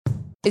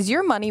Is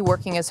your money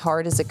working as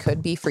hard as it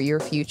could be for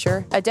your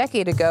future? A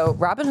decade ago,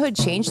 Robinhood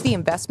changed the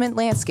investment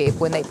landscape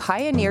when they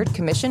pioneered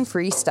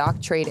commission-free stock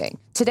trading.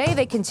 Today,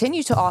 they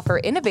continue to offer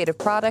innovative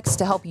products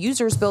to help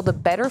users build a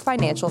better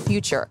financial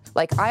future,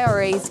 like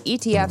IRAs,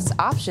 ETFs,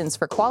 options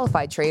for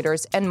qualified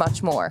traders, and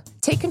much more.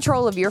 Take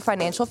control of your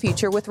financial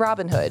future with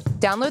Robinhood.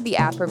 Download the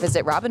app or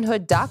visit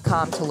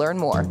Robinhood.com to learn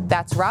more.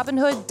 That's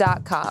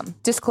Robinhood.com.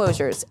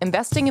 Disclosures.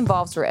 Investing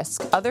involves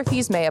risk. Other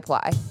fees may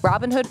apply.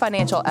 Robinhood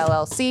Financial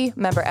LLC,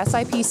 member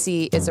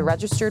SIPC, is a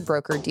registered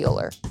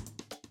broker-dealer.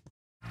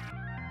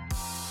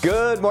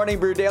 Good morning,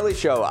 Brew Daily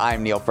Show.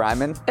 I'm Neal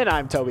Fryman. And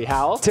I'm Toby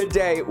Howell.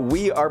 Today,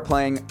 we are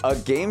playing a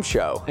game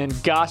show. And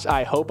gosh,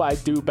 I hope I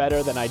do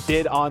better than I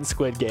did on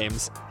Squid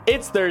Games.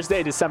 It's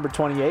Thursday, December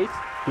 28th.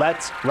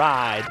 Let's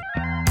ride.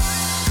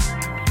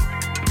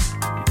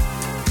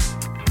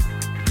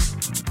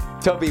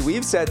 Toby,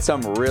 we've said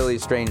some really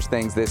strange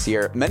things this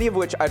year, many of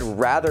which I'd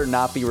rather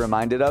not be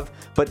reminded of,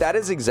 but that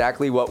is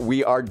exactly what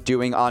we are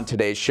doing on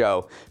today's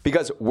show,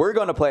 because we're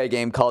going to play a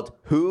game called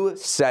Who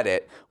Said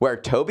It, where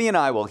Toby and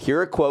I will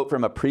hear a quote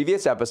from a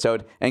previous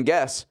episode and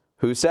guess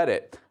who said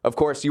it. Of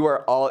course, you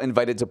are all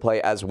invited to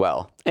play as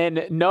well.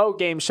 And no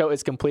game show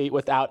is complete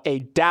without a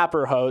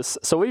dapper host.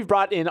 So we've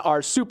brought in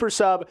our super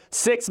sub,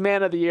 sixth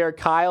man of the year,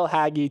 Kyle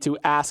Hagge, to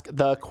ask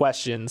the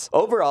questions.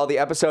 Overall, the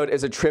episode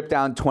is a trip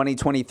down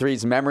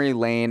 2023's memory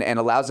lane and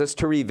allows us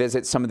to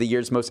revisit some of the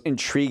year's most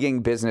intriguing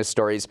business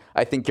stories.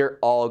 I think you're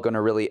all going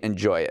to really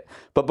enjoy it.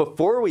 But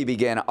before we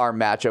begin our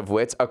match of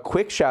wits, a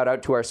quick shout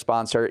out to our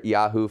sponsor,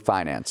 Yahoo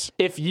Finance.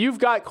 If you've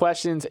got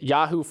questions,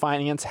 Yahoo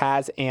Finance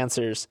has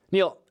answers.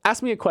 Neal,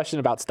 ask me a question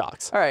about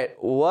stocks. All right.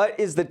 What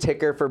is the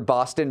ticker for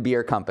Boston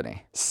Beer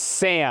Company?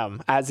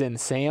 Sam, as in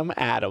Sam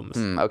Adams.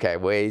 Okay,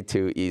 way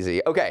too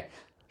easy. Okay,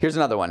 here's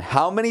another one.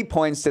 How many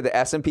points did the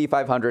S&P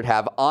 500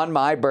 have on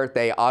my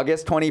birthday,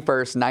 August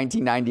 21st,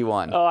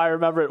 1991? Oh, I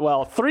remember it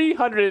well.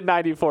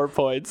 394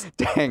 points.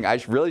 Dang,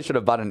 I really should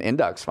have bought an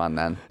index fund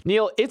then.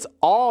 Neal, it's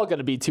all going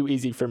to be too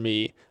easy for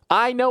me.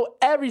 I know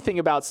everything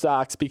about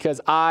stocks because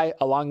I,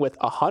 along with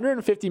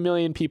 150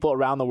 million people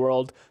around the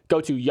world,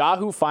 go to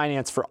Yahoo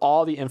Finance for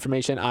all the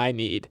information I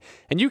need.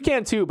 And you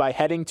can too by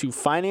heading to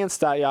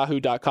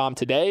finance.yahoo.com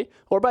today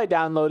or by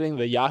downloading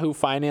the Yahoo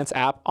Finance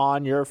app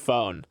on your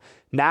phone.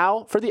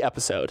 Now for the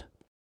episode.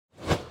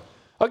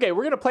 Okay,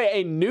 we're going to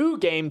play a new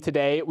game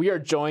today. We are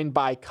joined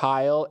by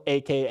Kyle,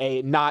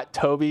 a.k.a. Not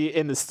Toby,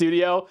 in the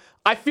studio.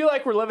 I feel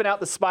like we're living out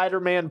the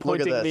Spider-Man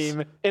pointing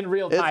meme in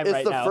real time right now.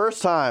 It's the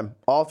first time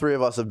all three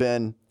of us have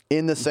been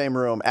in the same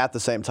room at the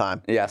same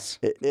time. Yes.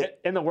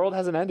 And the world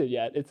hasn't ended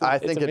yet. I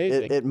think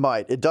amazing. It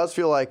might. It does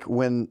feel like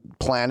when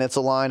planets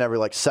align every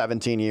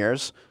 17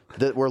 years,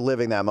 that we're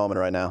living that moment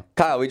right now.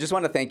 Kyle, we just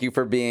want to thank you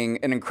for being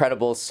an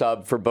incredible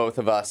sub for both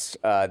of us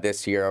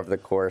this year over the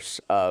course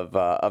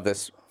of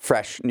this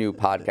fresh new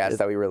podcast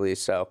that we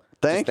released. So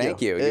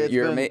thank you.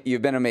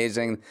 You've been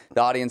amazing.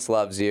 The audience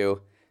loves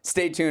you.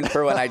 Stay tuned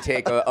for when I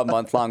take a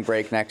month-long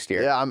break next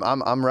year. Yeah,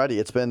 I'm ready.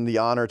 It's been the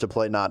honor to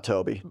play Not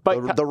Toby.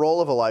 But the role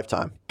of a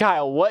lifetime.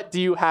 Kyle, what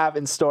do you have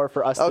in store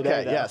for us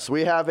today? Okay, yes.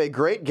 We have a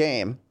great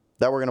game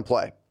that we're going to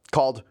play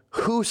called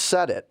Who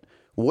Said It,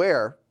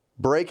 where,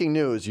 breaking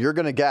news, you're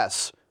going to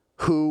guess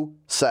who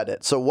said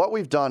it. So what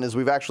we've done is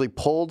we've actually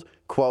pulled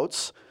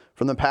quotes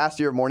from the past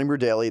year of Morning Brew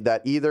Daily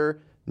that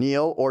either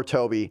Neal or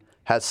Toby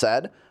has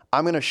said.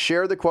 I'm going to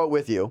share the quote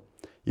with you.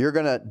 You're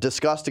going to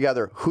discuss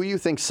together who you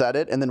think said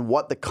it and then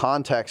what the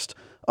context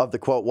of the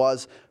quote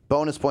was.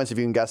 Bonus points if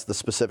you can guess the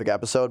specific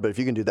episode, but if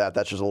you can do that,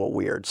 that's just a little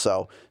weird.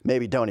 So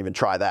maybe don't even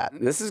try that.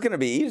 This is going to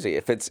be easy.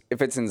 If it's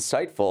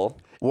insightful,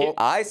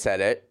 I said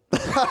it.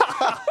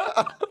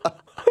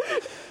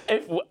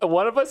 If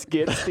one of us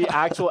gets the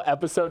actual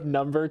episode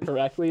number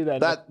correctly,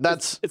 then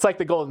it's like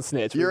the golden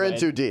snitch. You're in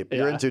too deep. Yeah.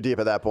 You're in too deep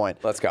at that point.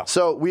 Let's go.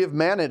 So we have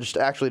managed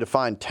actually to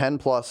find 10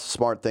 plus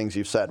smart things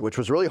you've said, which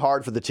was really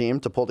hard for the team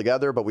to pull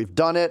together, but we've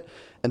done it.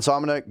 And so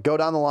I'm going to go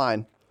down the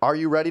line. Are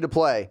you ready to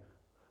play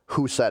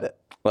Who Said It?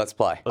 Let's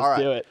play. Let's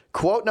do it.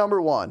 Quote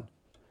number 1.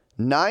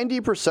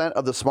 90%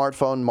 of the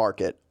smartphone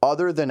market,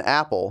 other than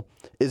Apple,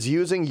 is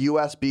using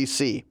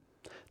USB-C.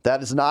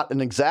 That is not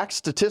an exact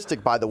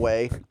statistic, by the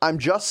way. I'm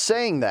just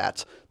saying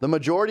that. The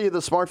majority of the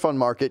smartphone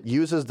market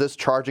uses this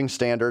charging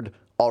standard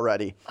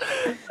already.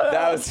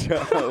 That was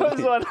Toby. That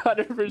was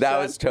 100%. That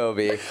was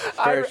Toby,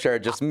 for sure.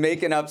 Just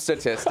making up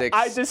statistics.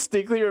 I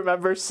distinctly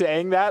remember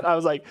saying that. I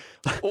was like,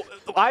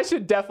 I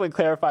should definitely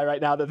clarify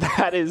right now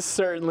that is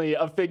certainly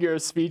a figure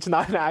of speech,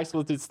 not an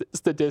actual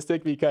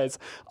statistic, because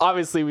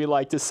obviously we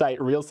like to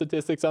cite real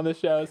statistics on the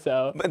show.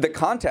 So the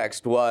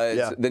context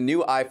was the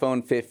new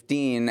iPhone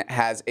 15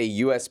 has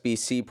a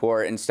USB-C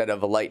port instead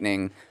of a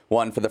Lightning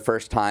one for the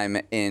first time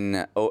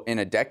in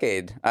a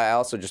decade. I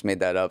also just made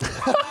that up.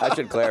 I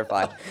should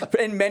clarify.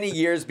 In many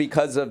years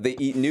because of the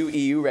new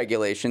EU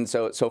regulation.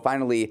 So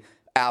finally,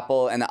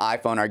 Apple and the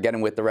iPhone are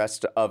getting with the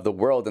rest of the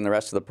world and the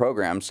rest of the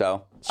program.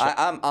 So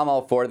I'm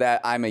all for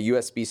that. I'm a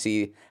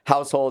USB-C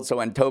household. So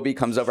when Toby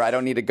comes over, I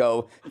don't need to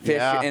go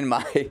fish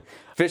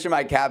fish in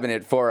my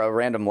cabinet for a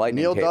random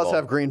lightning Neal cable. does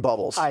have green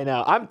bubbles. I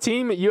know. I'm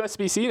team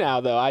USB-C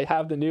now, though. I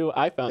have the new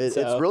iPhone. It's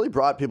really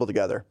brought people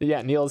together.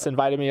 Yeah, Neal's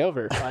invited me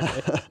over.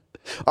 Finally.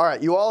 All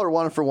right, you all are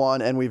 1 for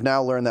 1, and we've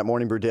now learned that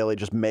Morning Brew Daily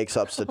just makes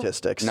up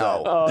statistics.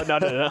 No. Oh, no.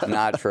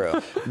 Not true.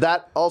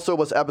 That also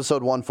was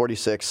episode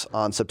 146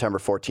 on September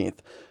 14th.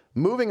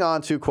 Moving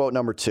on to quote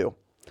number 2.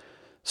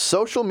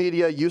 Social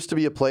media used to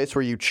be a place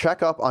where you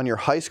check up on your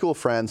high school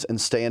friends and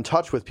stay in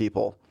touch with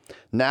people.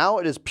 Now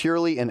it is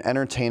purely an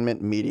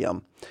entertainment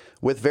medium.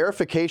 With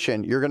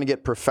verification, you're going to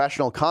get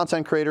professional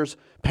content creators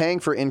paying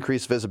for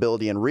increased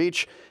visibility and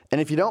reach.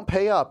 And if you don't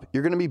pay up,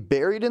 you're going to be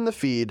buried in the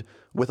feed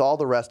with all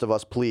the rest of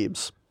us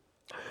plebes.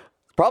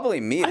 Probably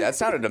me. That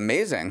sounded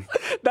amazing.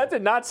 That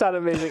did not sound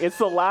amazing. It's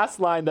the last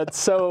line that's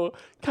so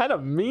kind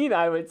of mean,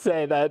 I would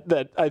say,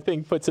 that I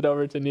think puts it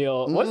over to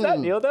Neal. Was that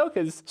Neal, though?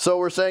 So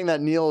we're saying that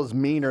Neal is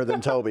meaner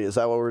than Toby. Is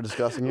that what we're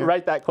discussing here?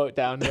 Write that quote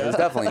down. It's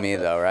definitely me,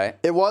 though, right?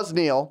 It was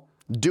Neal.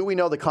 Do we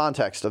know the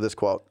context of this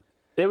quote?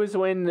 It was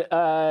when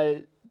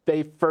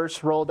they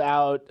first rolled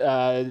out,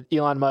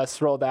 Elon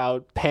Musk rolled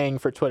out paying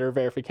for Twitter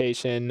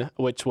verification,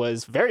 which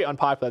was very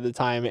unpopular at the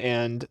time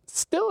and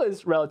still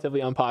is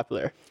relatively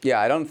unpopular. Yeah,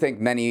 I don't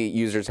think many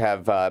users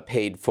have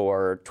paid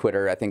for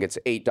Twitter. I think it's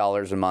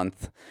 $8 a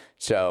month.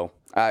 So,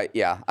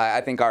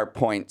 I think our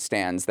point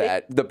stands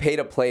that the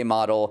pay-to-play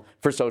model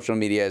for social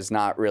media is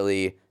not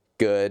really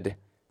good,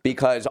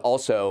 because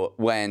also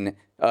when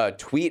a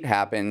tweet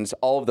happens,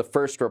 all of the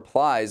first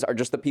replies are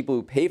just the people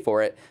who pay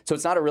for it. So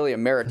it's not really a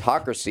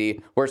meritocracy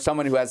where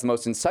someone who has the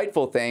most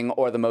insightful thing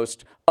or the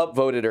most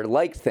upvoted or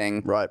liked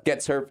thing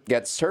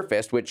gets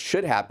surfaced, which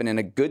should happen in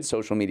a good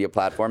social media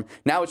platform.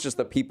 Now it's just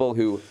the people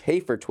who pay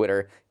for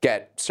Twitter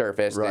get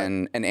surfaced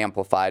and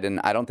amplified,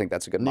 and I don't think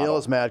that's a good model. Neal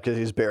is mad because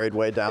he's buried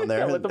way down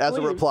there With the as a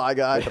plebes. reply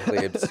guy. The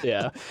plebes.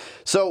 Yeah.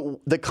 So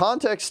the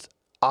context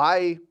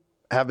I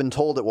have been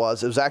told it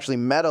was actually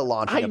Meta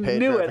launching a paid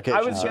verification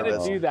I was going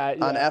service to do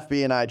that. on Yeah.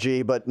 FB and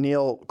IG, but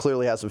Neal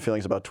clearly has some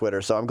feelings about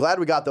Twitter. So I'm glad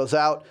we got those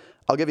out.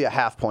 I'll give you a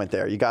half point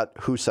there. You got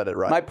who said it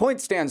right. My point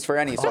stands for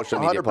any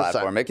social media 100%.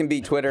 platform. It can be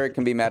Twitter, it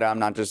can be Meta. I'm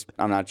not just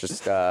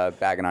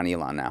bagging on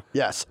Elon now.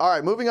 Yes. All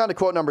right, moving on to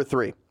quote number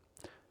 3.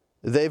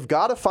 They've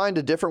got to find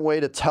a different way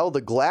to tell the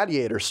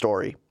gladiator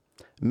story.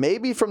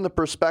 Maybe from the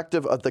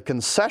perspective of the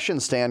concession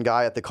stand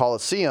guy at the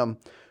Coliseum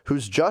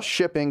who's just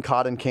shipping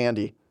cotton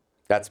candy.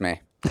 That's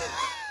me.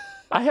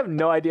 I have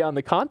no idea on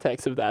the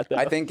context of that, though.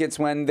 I think it's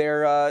when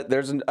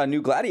there's a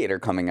new Gladiator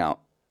coming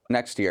out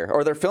next year,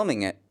 or they're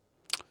filming it.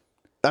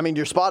 I mean,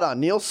 you're spot on.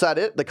 Neal said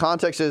it. The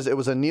context is it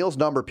was a Neal's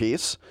number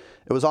piece.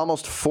 It was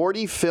almost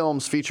 40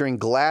 films featuring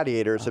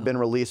gladiators have been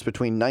released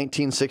between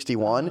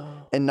 1961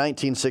 and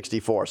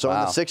 1964. So in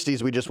the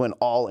 60s, we just went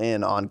all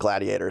in on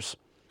gladiators.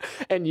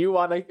 And you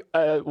want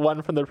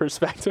one from the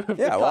perspective of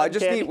Yeah, the well,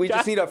 cotton we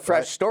just need a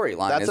fresh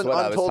storyline. That's is an what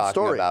I was untold talking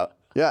story. about.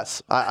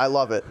 Yes, I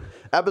love it.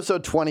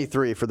 Episode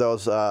 23 for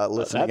those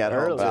listening That's at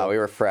home. early. Wow, we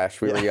were fresh.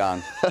 We were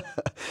young.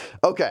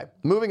 Okay,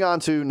 moving on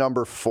to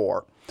number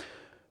 4.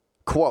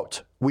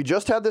 Quote, we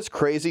just had this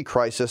crazy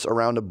crisis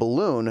around a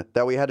balloon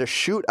that we had to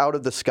shoot out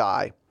of the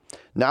sky.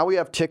 Now we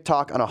have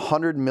TikTok on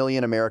 100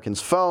 million Americans'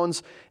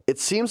 phones. It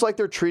seems like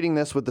they're treating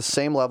this with the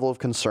same level of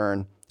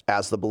concern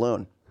as the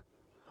balloon.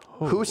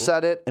 Ooh. Who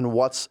said it and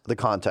what's the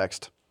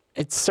context?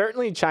 It's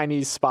certainly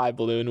Chinese spy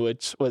balloon,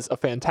 which was a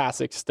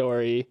fantastic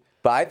story.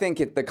 But I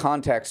think the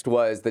context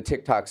was the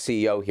TikTok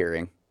CEO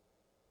hearing.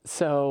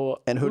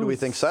 So, and who do we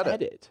think said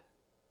it?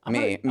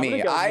 Me.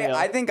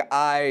 I think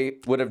I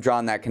would have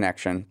drawn that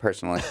connection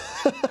personally.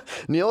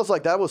 Neal's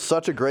like, that was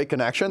such a great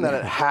connection that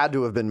it had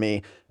to have been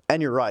me.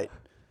 And you're right.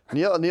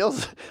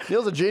 Neal's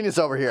a genius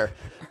over here.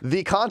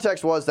 The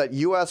context was that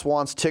U.S.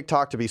 wants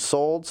TikTok to be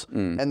sold,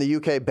 and the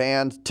U.K.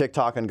 banned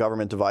TikTok on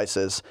government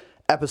devices.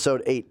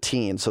 Episode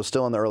 18, so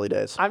still in the early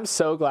days. I'm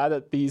so glad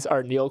that these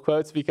are Neal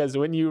quotes, because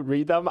when you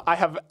read them, I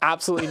have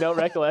absolutely no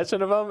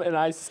recollection of them, and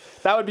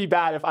that would be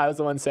bad if I was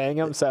the one saying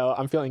them, so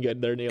I'm feeling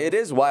good. They're Neal. It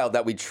is wild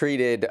that we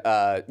treated,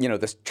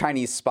 this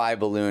Chinese spy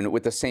balloon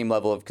with the same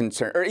level of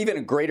concern, or even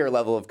a greater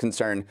level of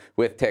concern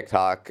with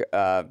TikTok.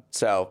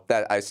 So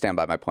that I stand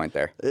by my point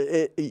there.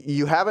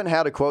 You haven't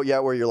had a quote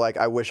yet where you're like,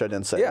 I wish I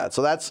didn't say that.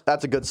 So that's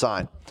a good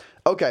sign.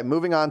 Okay,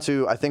 moving on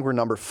to, I think we're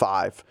number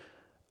 5.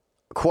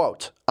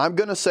 Quote, I'm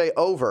going to say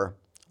over.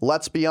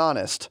 Let's be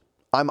honest.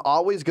 I'm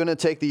always going to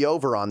take the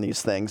over on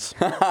these things.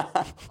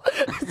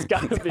 It's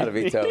got to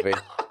be Toby.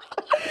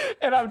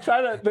 And I'm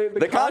trying to...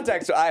 The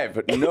context, I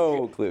have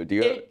no clue. Do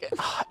you?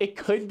 It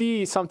could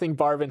be something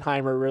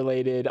Barbenheimer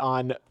related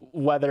on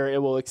whether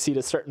it will exceed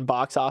a certain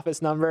box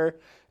office number.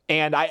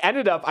 And I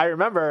ended up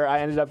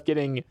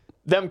getting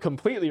them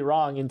completely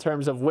wrong in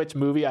terms of which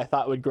movie I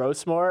thought would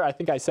gross more. I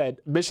think I said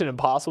Mission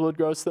Impossible would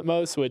gross the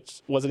most,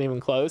 which wasn't even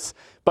close.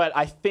 But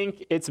I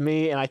think it's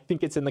me, and I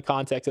think it's in the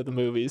context of the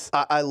movies.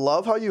 I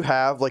love how you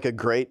have like a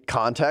great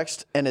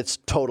context, and it's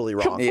totally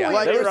wrong. Yeah,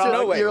 like, there was just,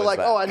 no way you're it was like,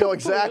 that. oh, I know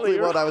exactly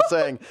Completely what I was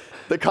saying.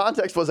 The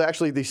context was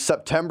actually the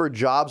September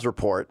jobs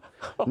report.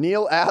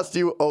 Neal asked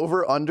you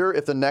over under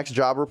if the next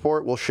job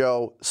report will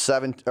show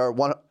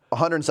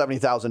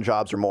 170,000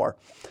 jobs or more.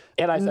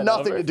 And I said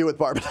Nothing over. to do with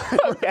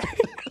Barbenheimer. Okay.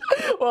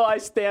 Well, I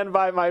stand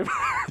by my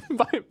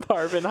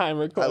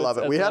Barbenheimer quotes. I love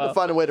it. We had to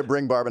find a way to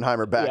bring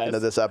Barbenheimer back into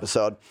this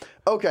episode.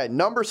 Okay,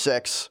 number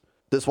 6.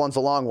 This one's a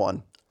long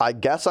one. I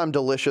guess I'm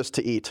delicious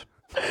to eat.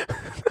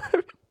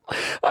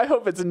 I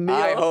hope it's Neal.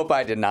 I hope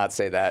I did not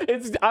say that.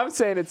 I'm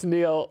saying it's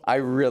Neal. I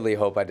really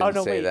hope I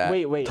didn't say that.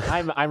 Wait.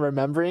 I'm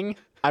remembering.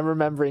 I'm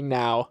remembering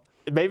now.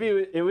 Maybe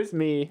it was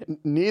me.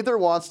 Neither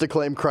wants to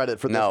claim credit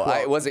for this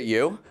quote. Was it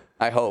you?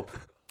 I hope.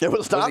 It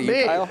was not it you,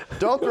 me. Kyle?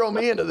 Don't throw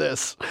me into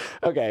this.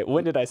 Okay,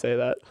 when did I say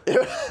that?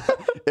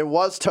 It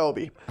was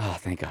Toby. Oh,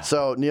 thank God.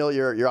 So, Neal,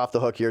 you're off the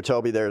hook here.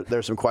 Toby,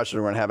 there's some questions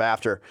we're going to have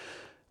after.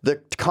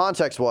 The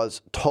context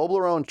was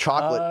Toblerone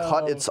chocolate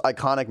cut its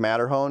iconic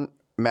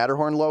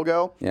Matterhorn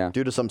logo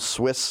due to some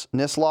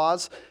Swissness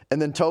laws.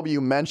 And then, Toby,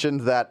 you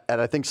mentioned that at,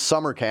 I think,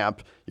 summer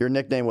camp, your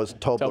nickname was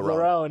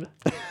Toblerone.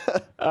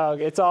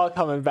 It's all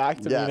coming back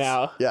to me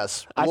now.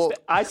 Yes.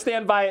 I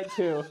stand by it,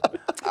 too.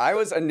 I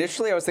was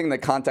thinking the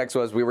context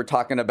was we were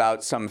talking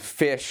about some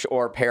fish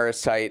or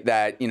parasite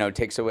that,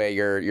 takes away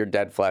your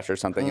dead flesh or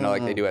something,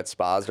 like they do at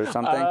spas or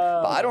something.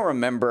 But I don't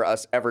remember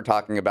us ever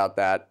talking about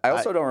that. I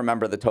also don't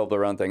remember the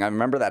Toblerone thing. I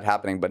remember that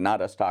happening, but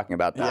not us talking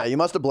about that. Yeah, you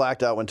must have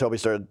blacked out when Toby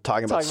started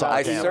talking about summer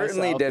I camp.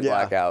 certainly did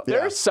black out. There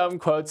are some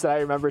quotes that I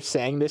remember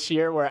saying this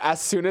year where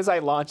as soon as I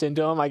launch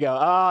into them, I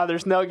go,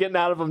 there's no getting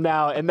out of them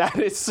now. And that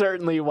is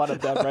certainly one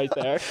of them right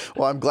there.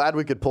 Well, I'm glad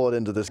we could pull it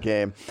into this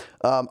game.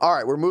 All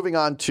right, we're moving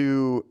on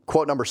to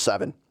quote number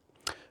 7.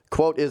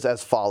 Quote is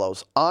as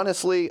follows.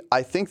 Honestly,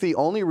 I think the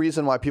only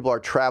reason why people are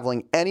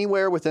traveling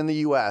anywhere within the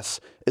U.S.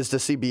 is to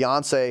see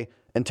Beyonce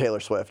and Taylor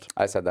Swift.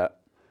 I said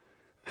that.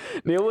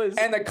 Neal was...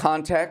 And the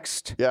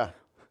context. Yeah.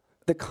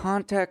 The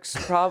context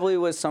probably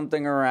was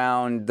something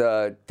around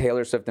the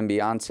Taylor Swift and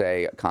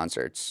Beyonce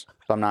concerts.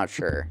 I'm not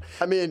sure.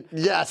 I mean,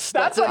 yes,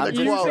 That's in like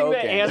the using quote.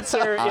 the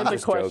answer in the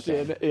just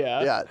question. joking.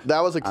 Yeah,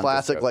 that was a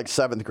classic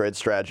 7th grade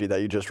strategy that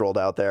you just rolled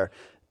out there.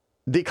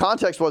 The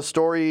context was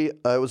it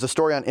was a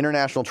story on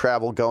international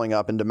travel going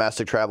up and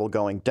domestic travel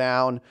going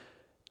down.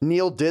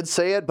 Neal did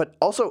say it, but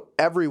also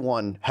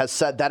everyone has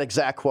said that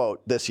exact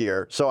quote this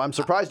year. So I'm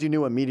surprised you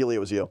knew immediately it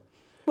was you.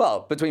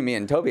 Well, between me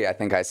and Toby, I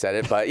think I said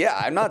it. But yeah,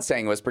 I'm not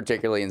saying it was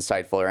particularly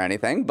insightful or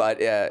anything,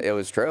 but it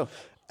was true.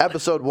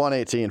 Episode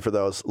 118 for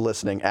those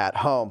listening at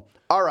home.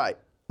 All right,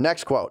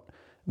 next quote.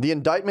 The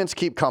indictments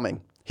keep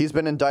coming. He's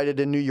been indicted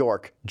in New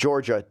York,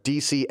 Georgia,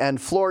 D.C.,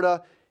 and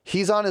Florida.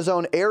 He's on his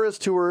own Eras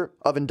tour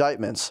of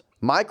indictments.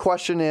 My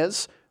question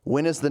is,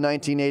 when is the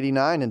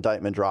 1989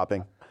 indictment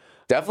dropping?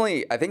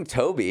 Definitely, I think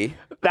Toby.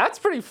 That's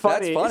pretty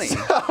funny. That's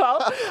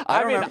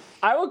funny.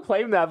 I will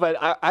claim that, but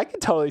I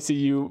could totally see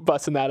you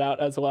busting that out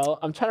as well.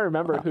 I'm trying to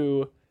remember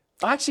who...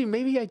 Actually,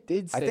 maybe I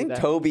did say that. I think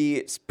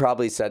Toby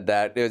probably said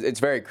that.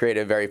 It's very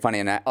creative, very funny,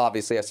 and that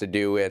obviously has to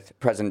do with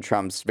President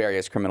Trump's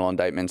various criminal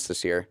indictments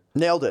this year.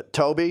 Nailed it.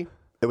 Toby,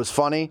 it was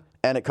funny,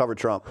 and it covered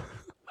Trump.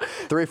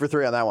 3 for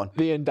 3 on that one.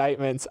 The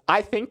indictments.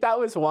 I think that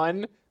was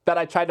one that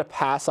I tried to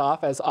pass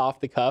off as off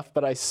the cuff,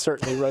 but I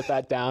certainly wrote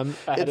that down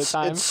ahead of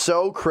time. It's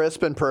so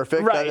crisp and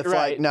perfect that it's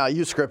like, no,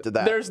 you scripted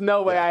that. There's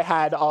no way I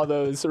had all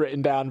those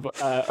written down,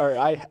 or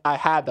I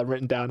had them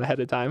written down ahead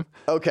of time.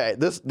 Okay,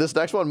 this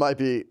next one might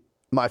be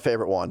my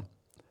favorite one.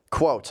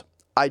 Quote,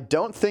 I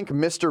don't think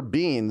Mr.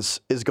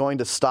 Beans is going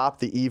to stop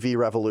the EV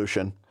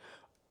revolution.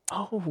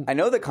 Oh. I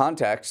know the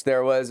context.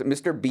 There was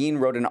Mr. Bean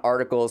wrote an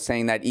article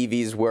saying that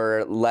EVs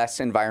were less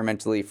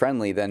environmentally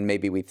friendly than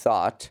maybe we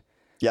thought.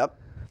 Yep.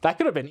 That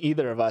could have been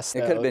either of us.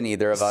 It could have been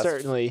either of us.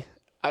 Certainly.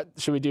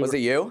 Should we do? Was it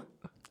you?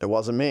 It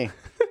wasn't me.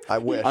 I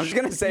wish. I'm just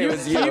gonna say it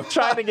was you. Keep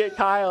trying to get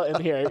Kyle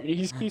in here.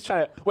 He's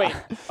trying to wait.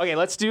 Okay,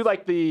 let's do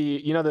like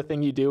the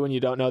thing you do when you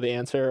don't know the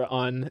answer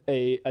on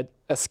a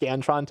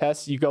Scantron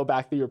test. You go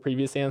back through your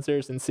previous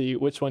answers and see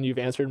which one you've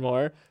answered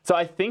more. So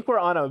I think we're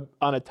on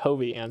a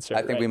Toby answer.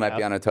 I think we might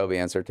be on a Toby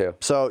answer too.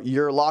 So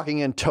you're locking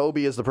in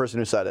Toby as the person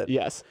who said it.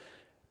 Yes.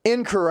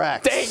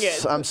 Incorrect. Dang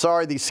it. I'm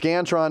sorry. The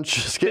Scantron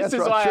This is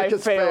why trick I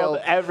has failed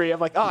I'm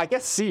like, I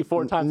guess C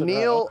 4 times in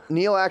a row.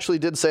 Neal actually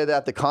did say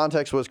that. The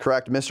context was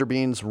correct. Mr.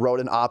 Beans wrote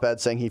an op-ed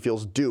saying he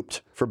feels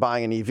duped for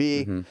buying an EV.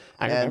 Mm-hmm.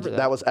 I and remember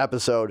that was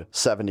episode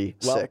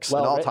 76,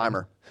 well an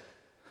all-timer.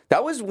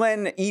 That was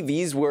when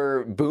EVs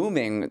were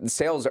booming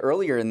sales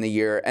earlier in the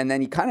year, and then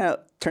he kind of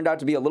turned out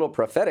to be a little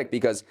prophetic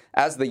because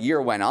as the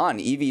year went on,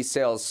 EV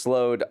sales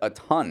slowed a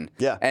ton.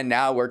 Yeah. And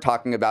now we're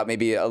talking about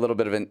maybe a little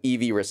bit of an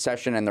EV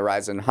recession and the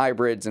rise in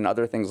hybrids and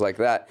other things like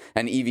that,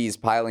 and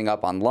EVs piling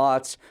up on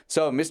lots.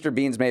 So Mr.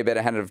 Beans may have been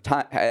ahead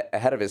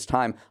of his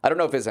time. I don't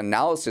know if his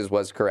analysis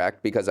was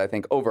correct because I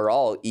think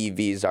overall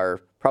EVs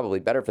are probably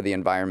better for the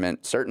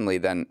environment, certainly,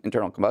 than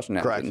internal combustion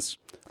engines.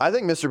 I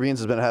think Mr. Beans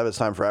has been ahead of his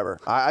time forever.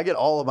 I get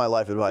all of my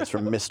life advice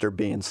from Mr.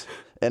 Beans,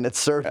 and it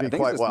served me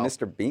quite well.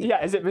 Mr. Bean?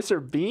 Yeah, is it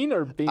Mr. Bean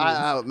or Bean?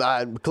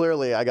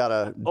 Clearly, I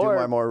gotta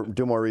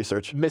do more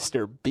research.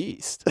 Mr.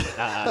 Beast.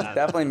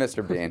 Definitely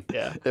Mr. Bean.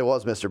 Yeah. It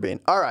was Mr.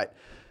 Bean. All right,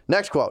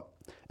 next quote.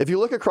 If you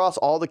look across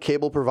all the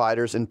cable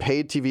providers and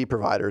paid TV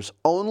providers,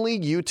 only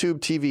YouTube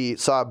TV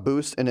saw a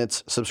boost in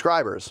its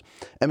subscribers.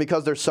 And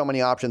because there's so many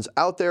options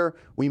out there,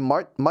 we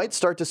might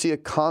start to see a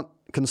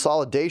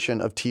consolidation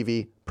of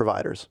TV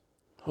providers.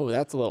 Oh,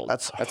 that's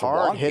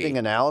hard-hitting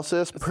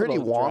analysis. Pretty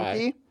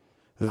wonky.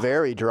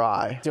 Very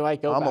dry. Do I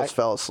go Almost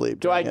fell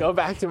asleep. Do I go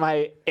back to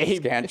my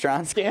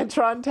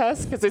Scantron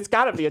test? Because it's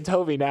got to be a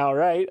Toby now,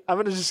 right?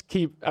 Let's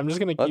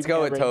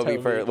go with Toby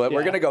for. We're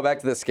going to go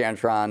back to the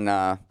Scantron.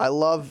 I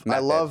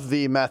love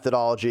the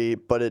methodology,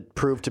 but it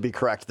proved to be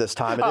correct this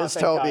time. It is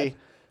Toby. God.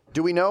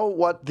 Do we know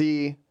what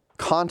the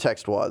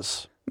context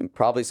was?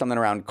 Probably something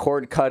around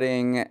cord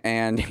cutting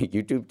and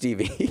YouTube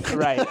TV.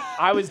 Right.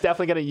 I was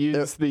definitely going to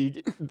use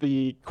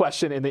the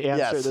question in the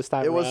answer this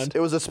time around. It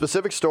was a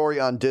specific story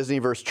on Disney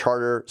versus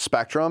Charter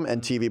Spectrum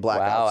and TV blackouts.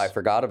 Wow, I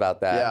forgot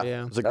about that.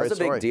 Yeah. It was a great story.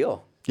 That was a big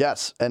deal.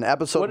 Yes, and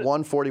episode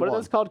 141. What are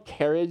those called?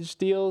 Carriage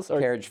deals? Or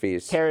carriage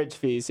fees. Carriage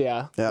fees,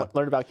 yeah.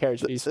 Learned about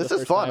carriage fees. This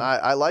is fun.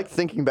 I like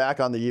thinking back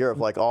on the year of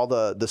like all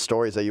the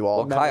stories that you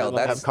all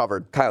have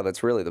covered. Kyle,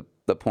 that's really the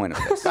point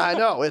of this. I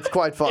know. It's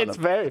quite fun. It's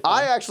very fun.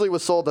 I actually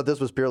was sold that this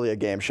was purely a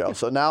game show,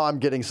 so now I'm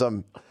getting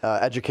some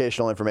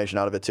educational information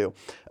out of it too.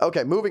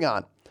 Okay, moving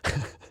on.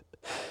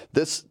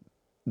 This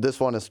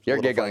one is You're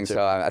giggling,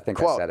 so I think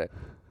Quote, I said it.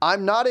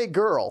 I'm not a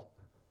girl,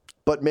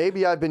 but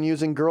maybe I've been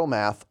using girl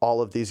math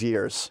all of these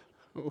years.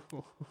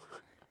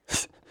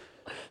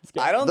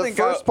 I don't think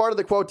the first part of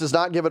the quote does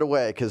not give it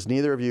away because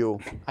neither of you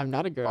I'm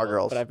not a girl, are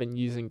girls. But I've been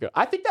using girl.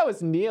 I think that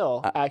was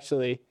Neal,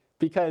 actually,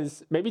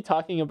 because maybe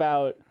talking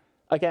about,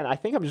 again, I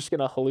think I'm just going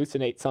to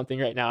hallucinate something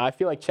right now. I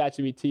feel like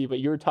ChatGPT, but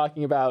you were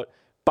talking about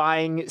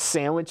buying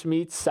sandwich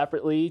meats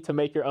separately to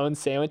make your own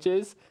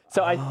sandwiches.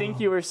 So I think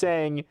you were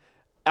saying,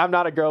 I'm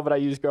not a girl, but I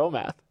use girl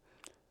math.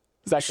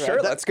 Is that correct?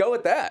 Sure, let's go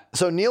with that.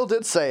 So Neal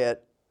did say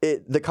it.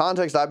 The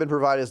context I've been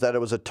provided is that it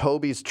was a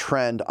Toby's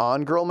trend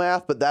on girl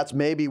math, but that's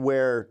maybe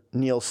where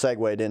Neal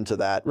segued into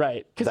that.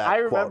 Right. Because I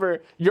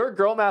remember your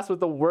girl math was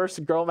the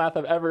worst girl math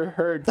I've ever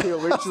heard, too.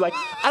 Where she's like,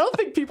 I don't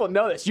think people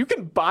know this. You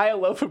can buy a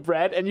loaf of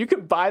bread and you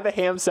can buy the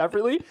ham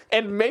separately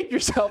and make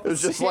yourself a It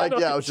was just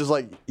sandwich.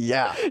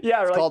 Yeah,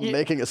 it's called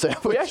making a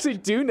sandwich. We actually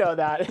do know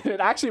that. It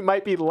actually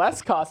might be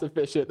less cost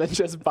efficient than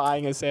just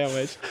buying a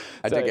sandwich.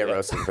 I did get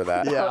roasted for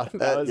that. Yeah,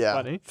 that was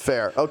funny.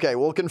 Fair. Okay,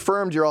 well,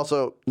 confirmed you're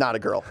also not a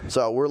girl.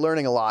 So we're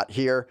learning a lot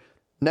here.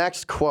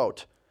 Next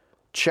quote.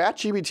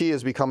 ChatGPT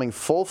is becoming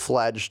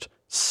full-fledged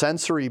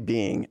sensory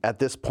being at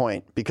this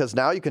point because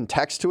now you can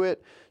text to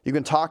it, you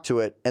can talk to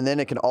it, and then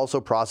it can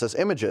also process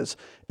images.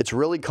 It's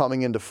really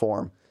coming into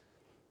form.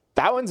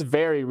 That one's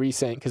very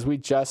recent because we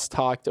just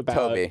talked about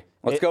Toby.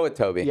 Let's go with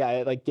Toby.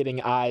 Yeah, like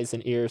getting eyes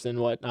and ears and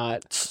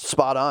whatnot.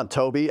 Spot on.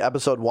 Toby,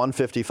 episode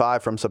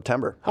 155 from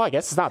September. Oh, I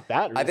guess it's not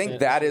that recent. I think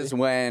that is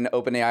when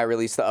OpenAI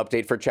released the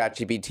update for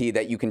ChatGPT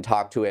that you can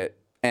talk to it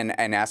and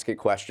ask it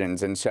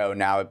questions. And so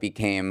now it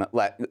became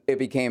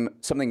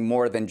something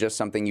more than just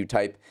something you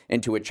type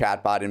into a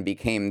chatbot and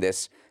became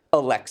this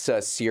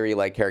Alexa,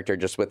 Siri-like character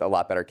just with a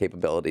lot better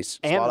capabilities.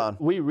 And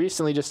we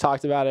recently just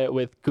talked about it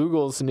with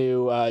Google's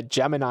new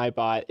Gemini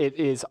bot. It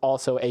is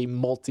also a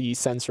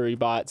multi-sensory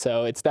bot.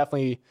 So it's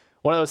definitely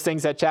one of those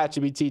things that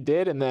ChatGPT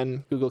did, and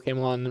then Google came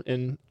along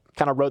and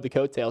kind of rode the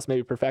coattails,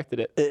 maybe perfected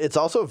it. It's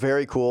also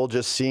very cool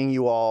just seeing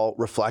you all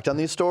reflect on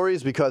these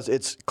stories because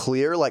it's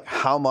clear like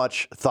how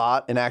much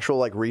thought and actual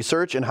like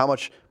research and how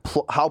much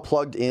how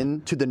plugged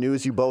in to the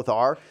news you both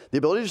are. The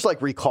ability to just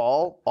like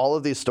recall all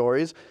of these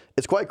stories,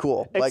 it's quite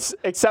cool.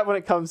 Except when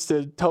it comes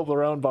to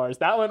Toblerone bars.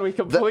 That one we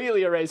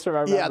completely erased from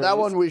our memories. Yeah, that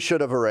one we should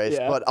have erased,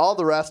 but all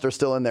the rest are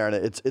still in there, and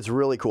it's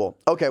really cool.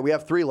 Okay, we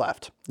have 3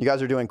 left. You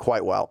guys are doing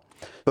quite well.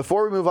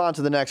 Before we move on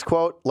to the next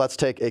quote, let's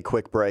take a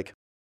quick break.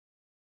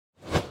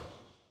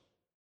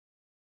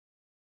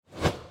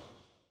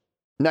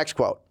 Next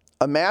quote.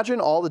 Imagine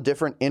all the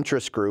different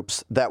interest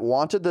groups that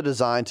wanted the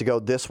design to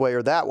go this way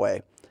or that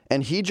way,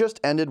 and he just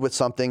ended with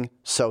something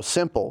so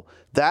simple.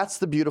 That's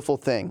the beautiful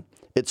thing.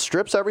 It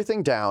strips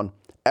everything down.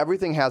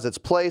 Everything has its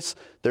place.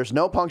 There's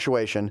no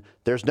punctuation.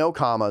 There's no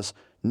commas,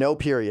 no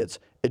periods.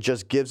 It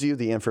just gives you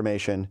the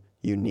information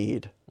you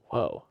need.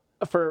 Whoa.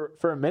 For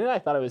a minute, I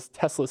thought it was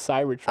Tesla's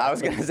Cybertruck. I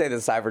was going to say the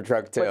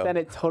Cybertruck, too. But then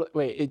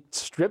it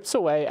strips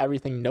away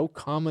everything. No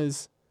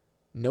commas,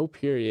 no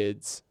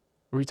periods.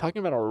 Were we talking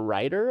about a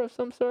writer of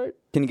some sort?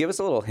 Can you give us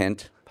a little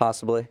hint,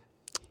 possibly?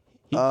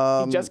 He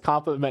just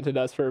complimented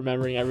us for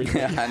remembering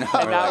everything. Yeah,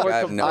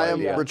 I know. I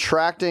am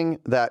retracting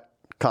that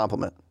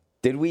compliment.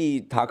 Did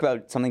we talk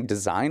about something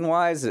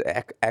design-wise?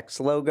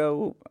 X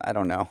logo? I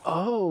don't know.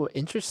 Oh,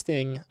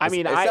 interesting.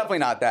 It's definitely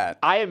not that.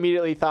 I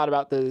immediately thought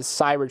about the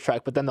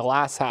Cybertruck, but then the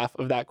last half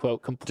of that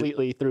quote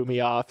completely threw me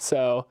off.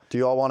 So, do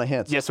you all want a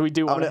hint? Yes, we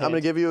do want a hint. I'm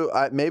going to give you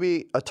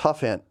maybe a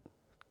tough hint.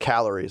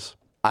 Calories.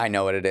 I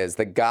know what it is.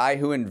 The guy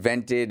who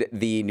invented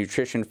the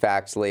nutrition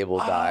facts label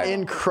died.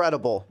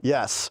 Incredible.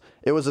 Yes.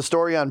 It was a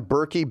story on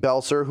Berkey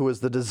Belser, who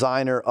is the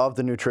designer of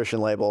the nutrition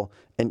label.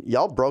 And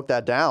y'all broke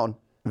that down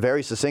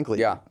very succinctly.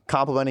 Yeah.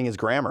 Complimenting his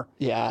grammar.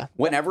 Yeah.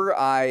 Whenever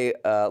I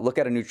look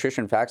at a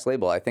nutrition facts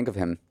label, I think of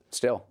him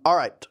still. All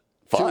right.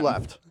 Fun. 2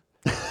 left.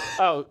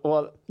 Oh,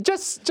 well,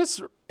 just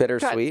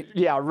Bittersweet.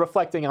 Yeah,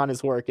 reflecting on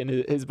his work and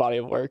his body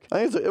of work.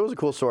 I think it was a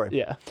cool story.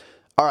 Yeah.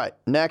 All right,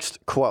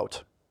 next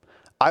quote.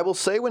 I will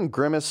say when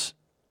Grimace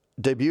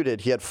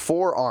debuted, he had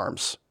 4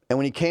 arms, and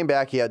when he came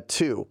back, he had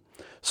 2.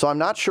 So I'm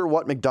not sure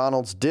what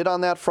McDonald's did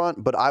on that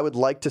front, but I would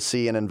like to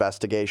see an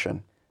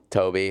investigation.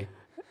 Toby.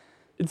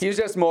 He's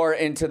just more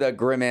into the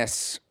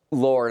Grimace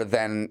lore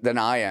than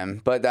I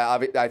am, but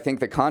I think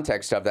the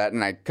context of that,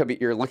 and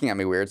you're looking at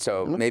me weird,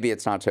 so maybe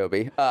it's not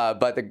Toby.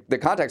 But the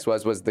context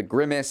was the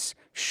Grimace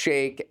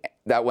shake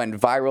that went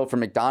viral for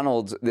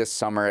McDonald's this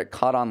summer. It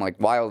caught on like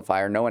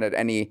wildfire. No one had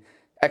any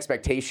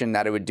expectation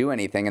that it would do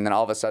anything, and then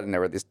all of a sudden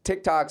there were these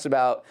TikToks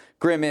about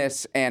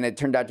Grimace, and it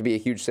turned out to be a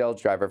huge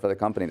sales driver for the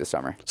company this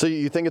summer. So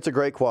you think it's a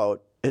great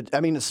quote?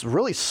 It's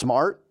really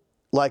smart.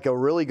 Like a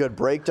really good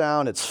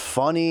breakdown. It's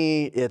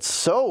funny. It's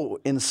so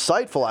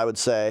insightful, I would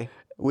say.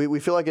 We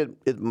feel like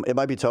it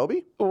might be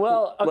Toby?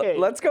 Well, okay.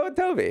 Let's go with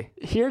Toby.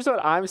 Here's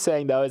what I'm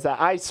saying, though, is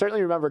that I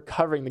certainly remember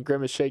covering the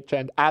Grimace shake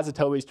trend as a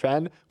Toby's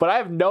trend, but I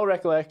have no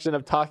recollection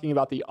of talking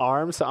about the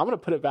arms, so I'm going to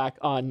put it back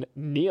on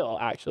Neal,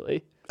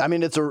 actually. I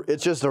mean, it's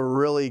just a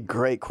really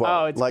great quote.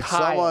 Oh, it's like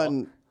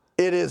Kyle.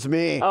 It is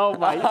me. Oh,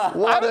 my. I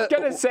was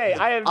going to say,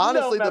 I have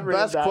honestly no memory the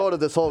best of that. quote of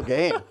this whole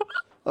game.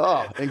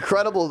 Oh,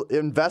 incredible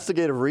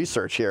investigative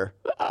research here.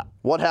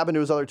 What happened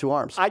to his other 2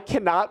 arms? I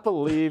cannot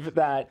believe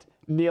that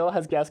Neal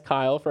has guessed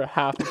Kyle for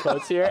half the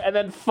quotes here, and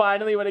then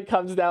finally, when it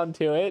comes down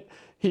to it,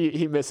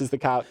 he misses the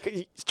Kyle.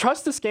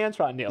 Trust the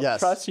Scantron, Neal. Yes.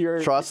 Trust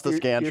the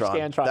Scantron. Your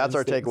Scantron That's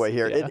our instincts. takeaway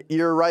here. Yeah.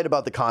 You're right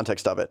about the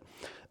context of it.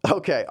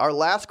 Okay, our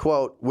last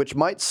quote, which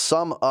might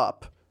sum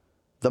up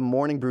the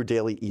Morning Brew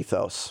Daily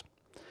ethos.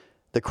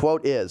 The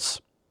quote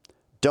is,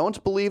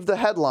 "Don't believe the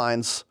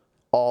headlines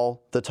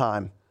all the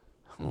time."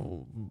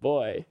 Oh,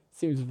 boy.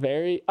 Seems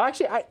very...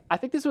 Actually, I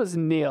think this was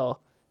Neal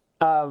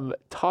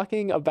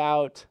talking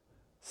about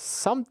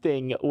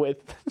something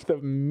with the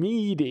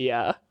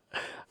media.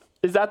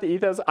 Is that the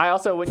ethos? I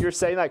also, when you're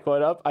saying that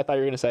quote up, I thought you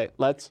were going to say,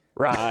 "Let's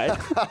ride."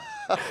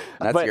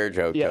 That's your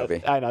joke, yeah,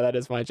 Toby. I know, that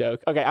is my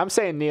joke. Okay, I'm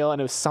saying Neal,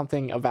 and it was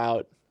something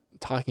about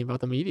talking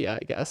about the media,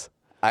 I guess.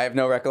 I have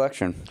no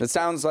recollection. It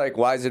sounds like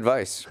wise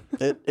advice.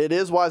 It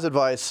is wise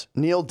advice.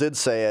 Neal did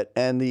say it,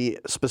 and the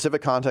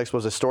specific context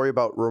was a story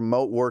about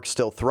remote work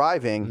still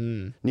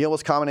thriving. Neal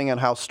was commenting on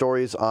how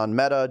stories on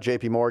Meta,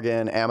 JP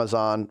Morgan,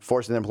 Amazon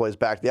forcing employees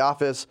back to the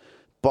office,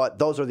 but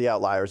those are the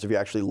outliers if you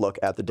actually look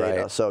at the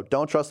data. Right. So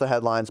don't trust the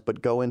headlines,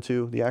 but go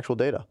into the actual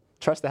data.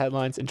 Trust the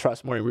headlines and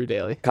trust Morning Brew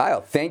Daily.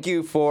 Kyle, thank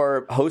you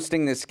for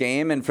hosting this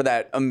game and for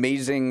that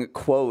amazing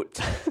quote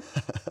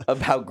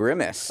about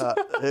Grimace.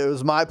 It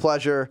was my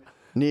pleasure.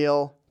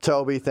 Neal,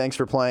 Toby, thanks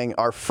for playing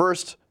our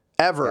first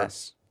ever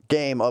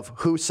game of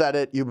Who Said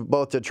It. You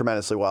both did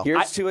tremendously well.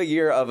 Here's to a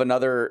year of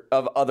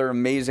other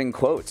amazing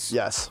quotes.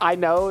 Yes. I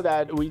know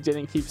that we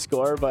didn't keep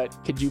score, but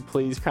could you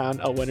please crown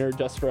a winner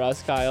just for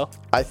us, Kyle?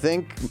 I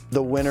think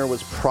the winner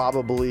was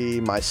probably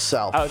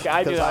myself. Okay, I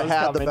knew because that I was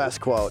had coming. the best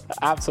quote.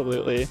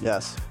 Absolutely.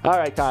 Yes. All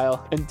right,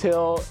 Kyle.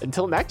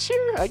 Until next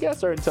year, I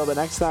guess, or until the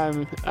next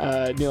time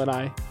Neal and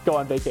I go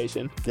on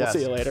vacation. Yes.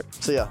 We'll see you later.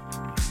 See ya.